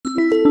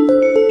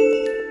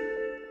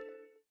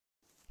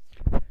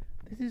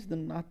is the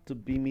not to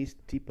be missed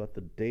tip of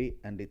the day,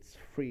 and it's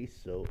free,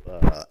 so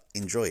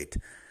enjoy it.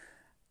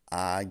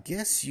 I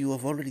guess you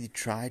have already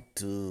tried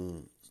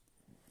to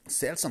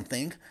sell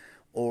something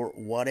or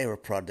whatever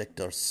product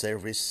or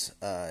service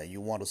you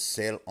want to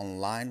sell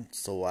online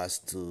so as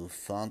to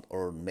fund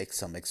or make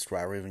some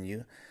extra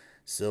revenue.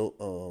 So,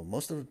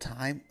 most of the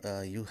time,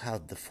 you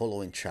have the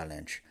following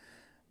challenge.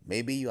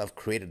 Maybe you have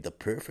created the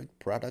perfect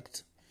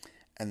product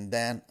and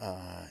then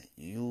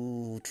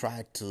you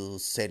try to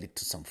sell it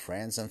to some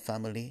friends and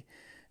family,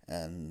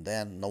 and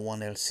then no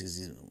one else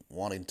is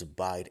wanting to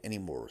buy it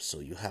anymore, so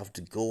you have to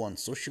go on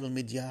social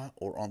media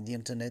or on the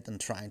internet and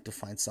trying to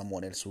find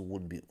someone else who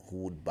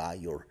would buy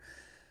your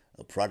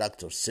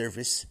product or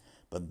service.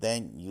 But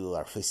then you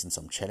are facing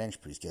some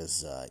challenge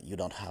because you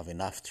don't have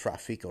enough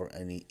traffic or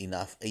any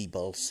enough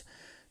eyeballs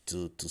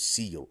to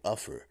see your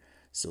offer.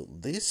 So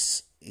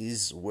this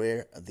is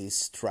where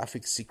this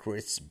Traffic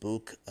Secrets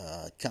book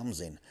comes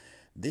in.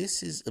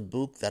 This is a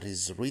book that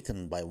is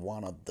written by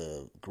one of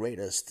the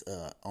greatest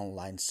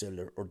online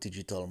seller or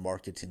digital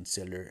marketing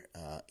seller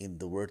in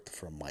the world,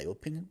 from my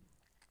opinion.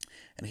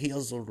 And he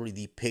has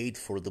already paid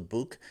for the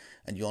book,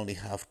 and you only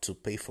have to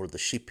pay for the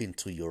shipping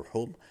to your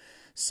home.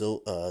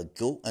 So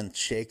go and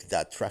check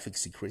that Traffic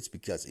Secrets,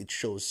 because it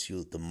shows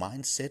you the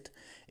mindset.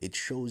 It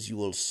shows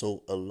you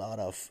also a lot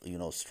of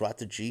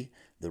strategy,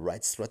 the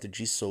right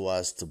strategy, so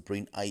as to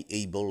bring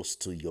eyeballs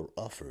to your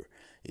offer.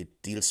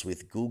 It deals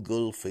with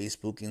Google,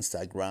 Facebook,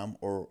 Instagram,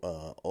 or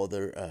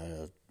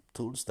other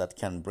tools that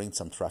can bring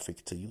some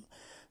traffic to you.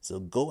 So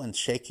go and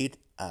check it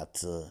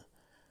at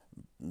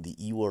the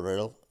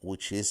URL,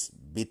 which is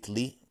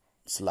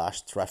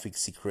bit.ly/traffic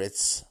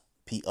secrets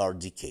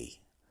PRDK.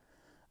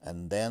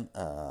 And then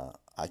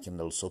I can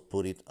also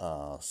put it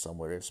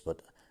somewhere else,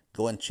 but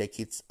go and check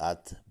it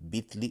at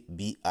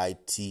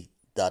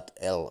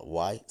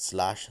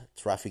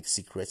bit.ly/traffic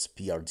secrets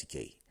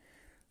PRDK.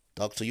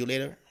 Talk to you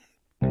later.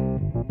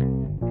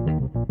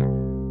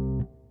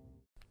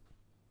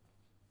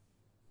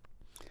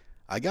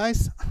 Hi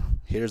guys,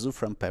 here's Zu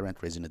from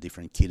Parent Raising a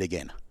Different Kid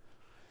again.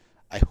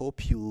 I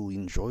hope you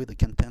enjoy the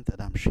content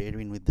that I'm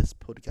sharing with this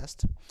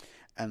podcast,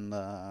 and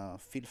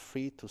feel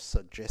free to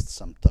suggest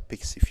some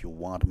topics if you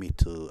want me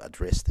to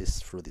address this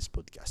through this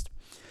podcast.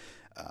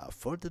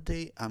 For the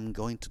day, I'm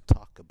going to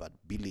talk about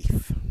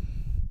belief,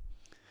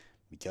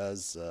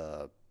 because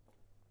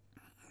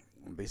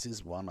this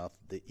is one of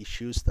the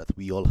issues that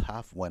we all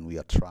have when we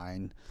are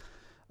trying,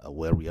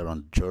 where we are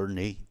on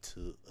journey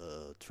to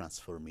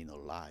transforming our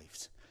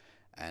lives.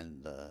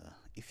 And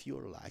if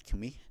you're like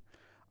me,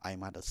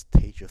 I'm at a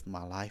stage of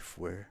my life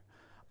where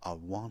I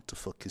want to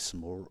focus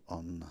more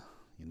on,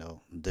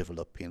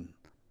 developing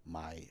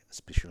my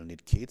special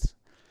need kids.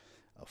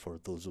 For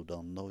those who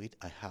don't know it,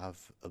 I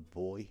have a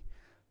boy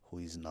who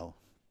is now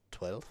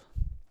 12,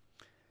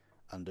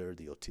 under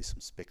the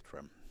autism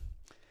spectrum.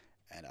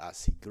 And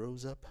as he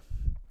grows up,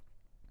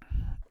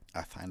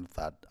 I find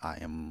that I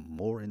am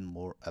more and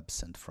more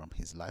absent from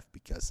his life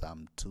because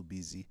I'm too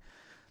busy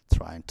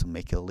trying to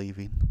make a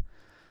living.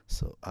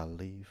 So I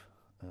leave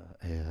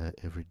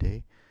every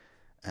day,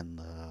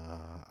 and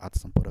at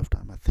some point of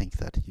time I think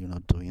that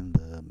doing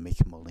the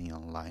make money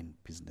online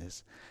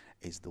business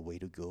is the way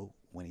to go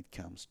when it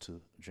comes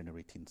to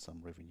generating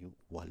some revenue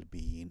while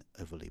being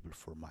available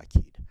for my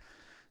kid.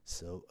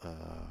 So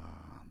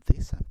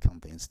this, I'm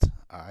convinced.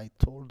 I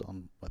told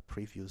on my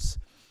previous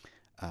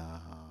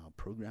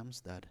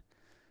programs that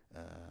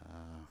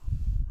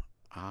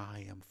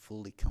I am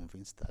fully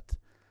convinced that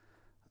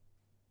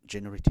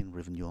generating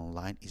revenue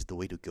online is the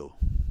way to go.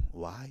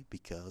 Why?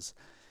 Because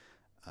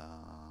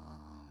a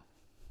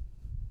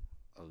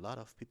lot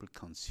of people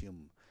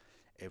consume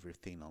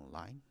everything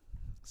online,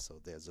 so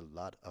there's a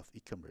lot of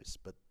e-commerce.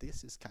 But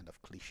this is kind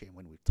of cliche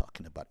when we're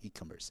talking about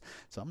e-commerce.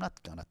 So I'm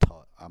not gonna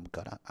talk. I'm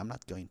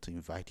not going to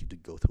invite you to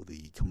go through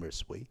the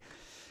e-commerce way,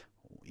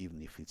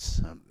 even if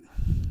it's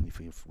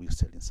if we're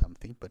selling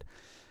something. But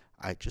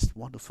I just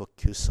want to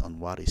focus on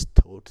what is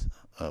taught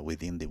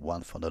within the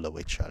One Funnel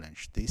Away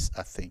Challenge. This,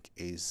 I think,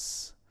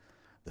 is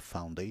the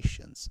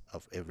foundations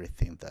of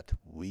everything that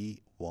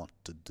we want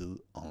to do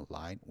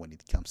online when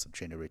it comes to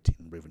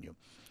generating revenue.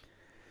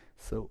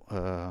 So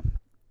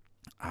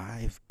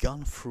I've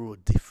gone through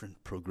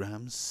different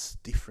programs,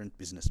 different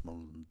business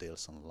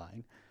models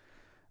online,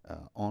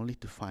 only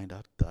to find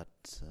out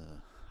that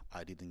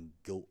I didn't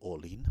go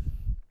all in.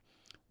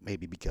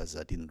 Maybe because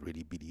I didn't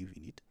really believe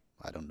in it.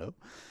 I don't know.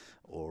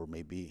 Or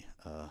maybe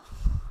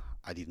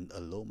I didn't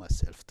allow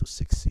myself to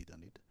succeed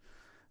on it.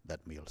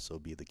 That may also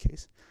be the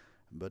case.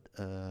 But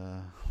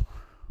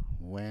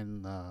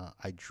when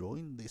I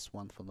joined this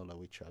One Funnel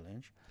Away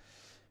Challenge,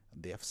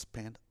 they have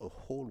spent a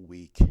whole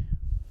week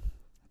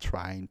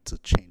trying to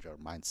change our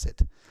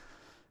mindset,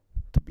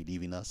 to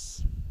believe in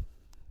us,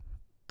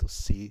 to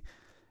see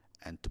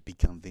and to be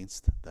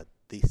convinced that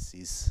this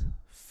is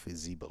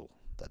feasible,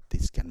 that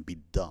this can be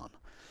done.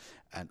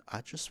 And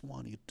I just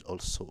want you to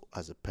also,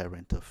 as a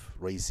parent of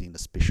raising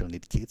special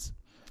need kids,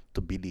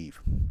 to believe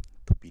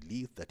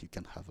that you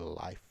can have a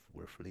life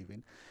worth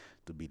living,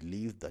 to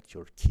believe that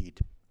your kid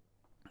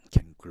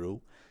can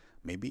grow,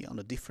 maybe on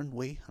a different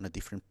way, on a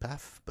different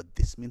path. But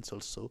this means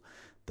also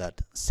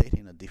that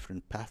setting a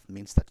different path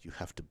means that you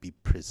have to be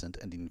present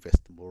and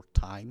invest more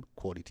time,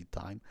 quality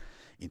time,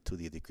 into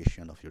the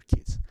education of your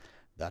kids.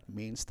 That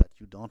means that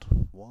you don't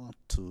want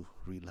to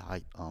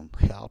rely on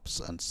helps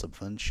and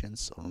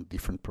subventions on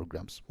different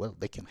programs. Well,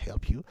 they can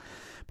help you,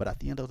 but at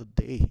the end of the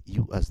day,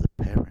 you as the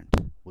parent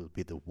will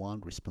be the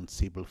one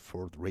responsible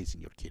for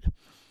raising your kid.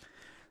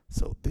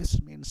 So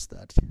this means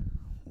that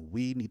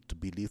we need to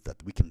believe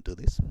that we can do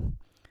this.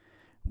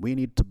 We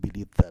need to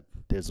believe that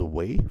there's a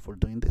way for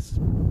doing this,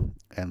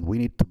 and we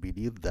need to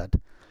believe that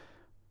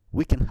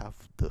we can have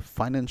the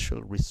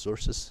financial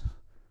resources,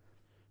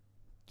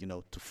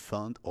 to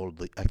fund all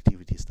the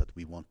activities that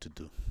we want to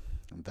do.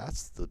 And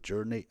that's the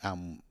journey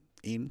I'm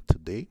in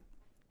today,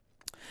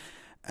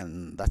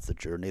 and that's the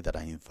journey that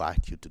I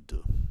invite you to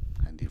do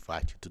and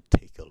invite you to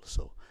take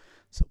also.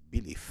 So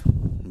believe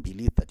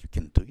that you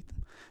can do it.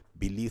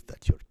 Believe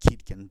that your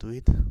kid can do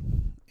it,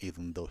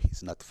 even though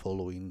he's not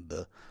following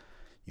the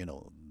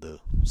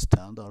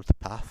standard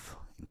path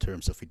in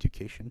terms of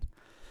education.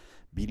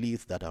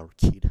 Believe that our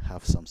kid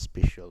have some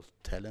special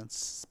talents,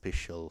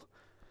 special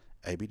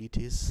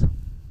abilities,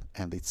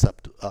 and it's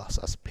up to us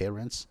as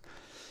parents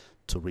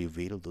to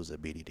reveal those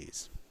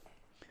abilities.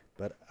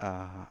 But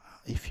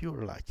if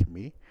you're like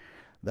me,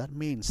 that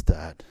means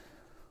that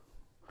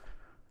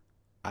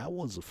I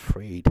was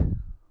afraid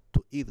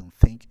to even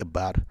think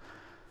about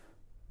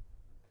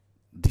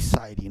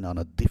deciding on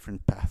a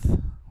different path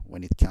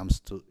when it comes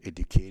to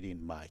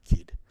educating my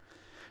kid.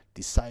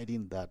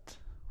 Deciding that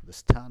the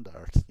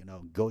standard,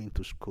 going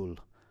to school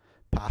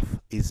path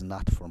is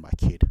not for my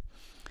kid.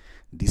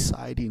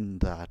 Deciding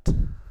that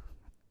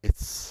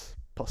it's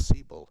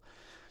possible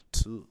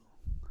to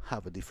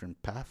have a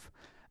different path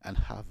and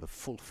have a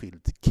fulfilled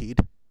kid,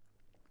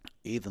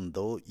 even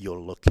though you're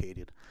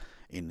located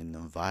in an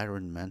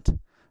environment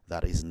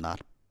that is not,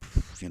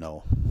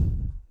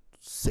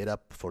 set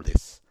up for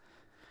this.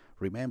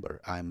 Remember,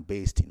 I'm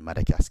based in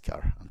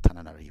Madagascar,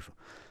 Antananarivo.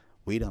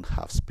 We don't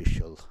have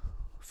special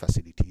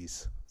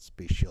facilities,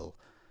 special,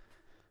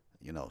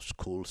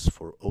 schools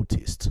for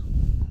autists.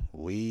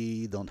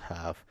 We don't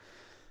have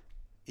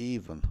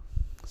even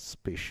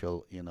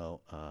special,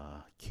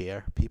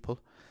 care people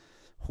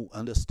who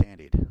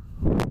understand it,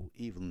 who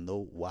even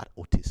know what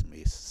autism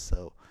is.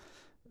 So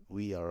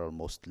we are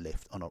almost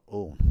left on our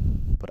own.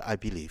 But I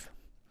believe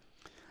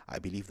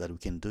that we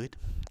can do it.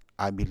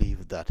 I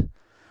believe that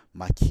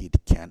my kid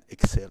can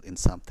excel in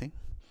something.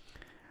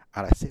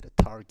 And I set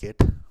a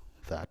target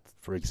that,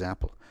 for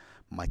example,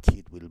 my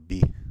kid will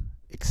be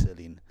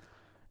excelling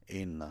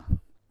in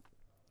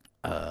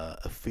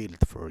a field,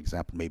 for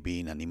example, maybe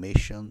in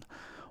animation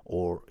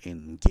or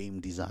in game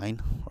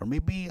design or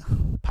maybe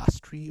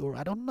pastry, or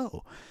I don't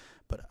know.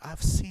 But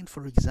I've seen,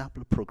 for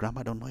example, a program,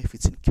 I don't know if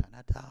it's in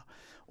Canada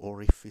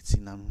or if it's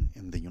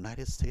in the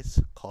United States,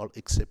 called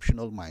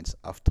Exceptional Minds.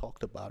 I've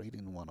talked about it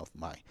in one of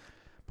my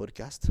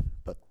podcasts.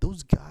 But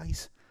those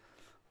guys,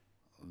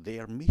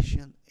 their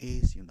mission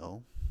is,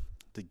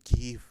 to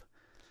give,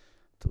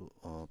 to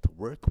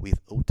work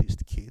with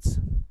autist kids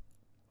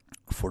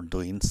for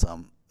doing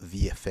some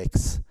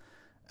VFX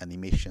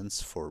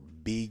animations for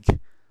big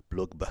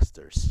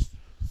blockbusters.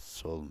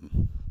 So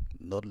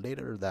not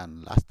later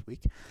than last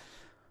week,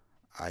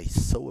 I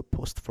saw a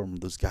post from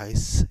those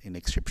guys in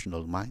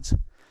Exceptional Minds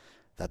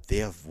that they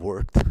have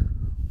worked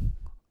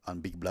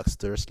on big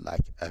blockbusters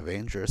like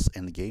Avengers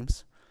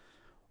Endgames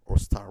or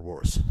Star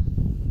Wars.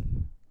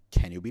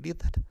 Can you believe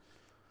that?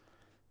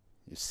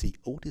 You see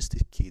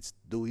autistic kids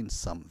doing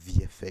some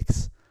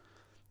VFX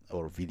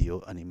or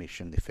video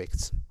animation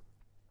effects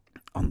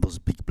on those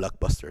big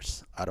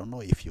blockbusters. I don't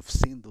know if you've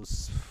seen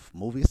those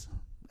movies,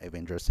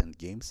 Avengers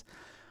Endgames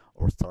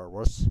or Star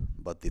Wars,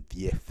 but the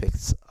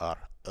VFX are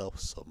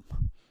awesome.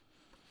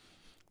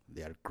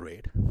 They are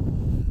great.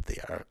 They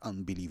are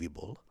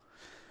unbelievable.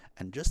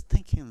 And just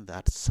thinking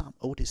that some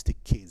autistic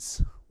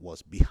kids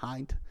was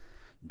behind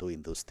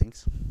doing those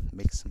things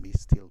makes me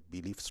still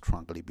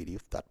strongly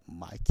believe that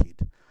my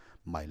kid,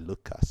 my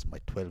Lucas, my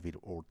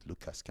 12-year-old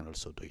Lucas can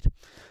also do it.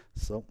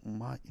 So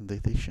my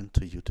invitation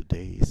to you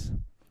today is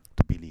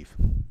to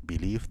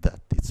believe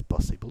that it's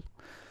possible,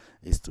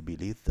 is to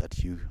believe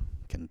that you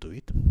can do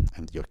it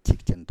and your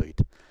kid can do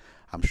it.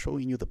 I'm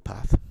showing you the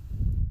path.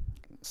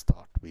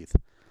 Start with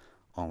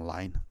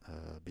online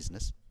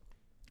business,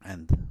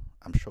 and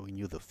I'm showing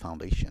you the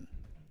foundation.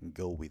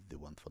 Go with the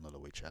One Funnel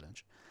Away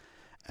challenge,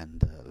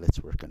 and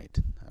let's work on it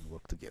and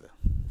work together.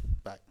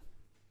 Bye.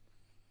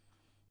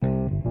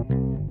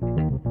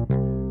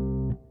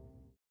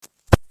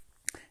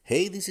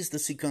 Hey, this is the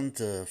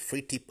second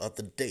free tip of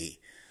the day.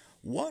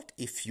 What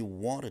if you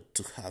wanted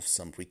to have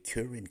some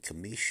recurring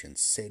commission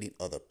selling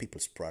other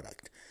people's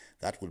product?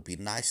 That would be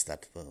nice.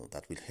 That will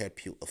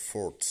help you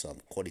afford some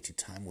quality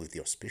time with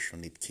your special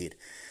need kid.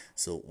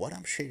 So what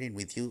I'm sharing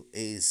with you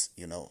is,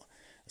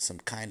 some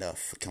kind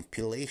of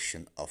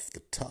compilation of the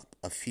top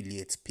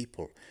affiliates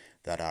people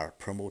that are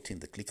promoting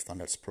the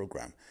ClickFunnels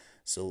program.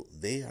 So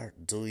they are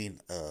doing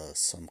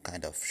some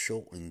kind of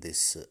show in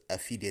this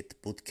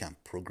affiliate bootcamp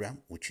program,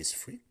 which is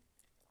free.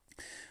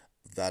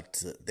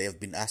 that they have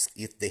been asked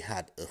if they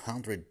had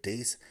 100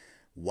 days,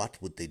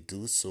 what would they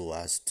do so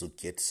as to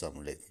get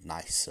some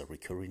nice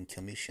recurring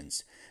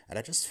commissions. And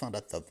I just found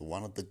out that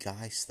one of the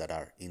guys that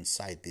are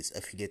inside this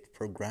affiliate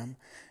program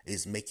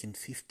is making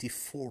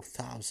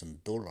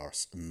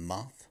 $54,000 a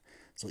month.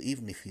 So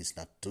even if he's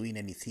not doing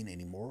anything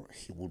anymore,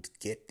 he would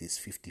get this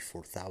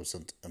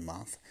 54,000 a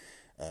month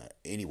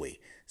anyway.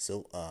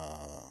 So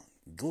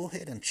go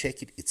ahead and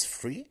check it. It's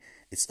free.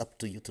 It's up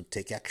to you to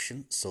take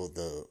action. So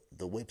the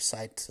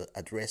website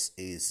address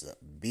is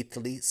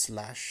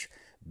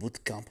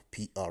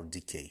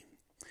bit.ly/bootcampprdk.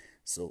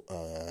 So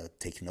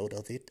take note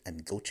of it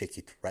and go check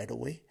it right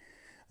away.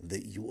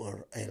 The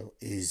URL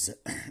is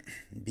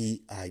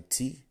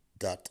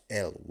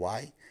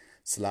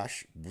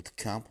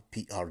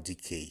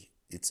bit.ly/bootcampprdk.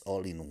 It's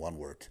all in one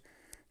word.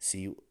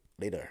 See you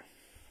later.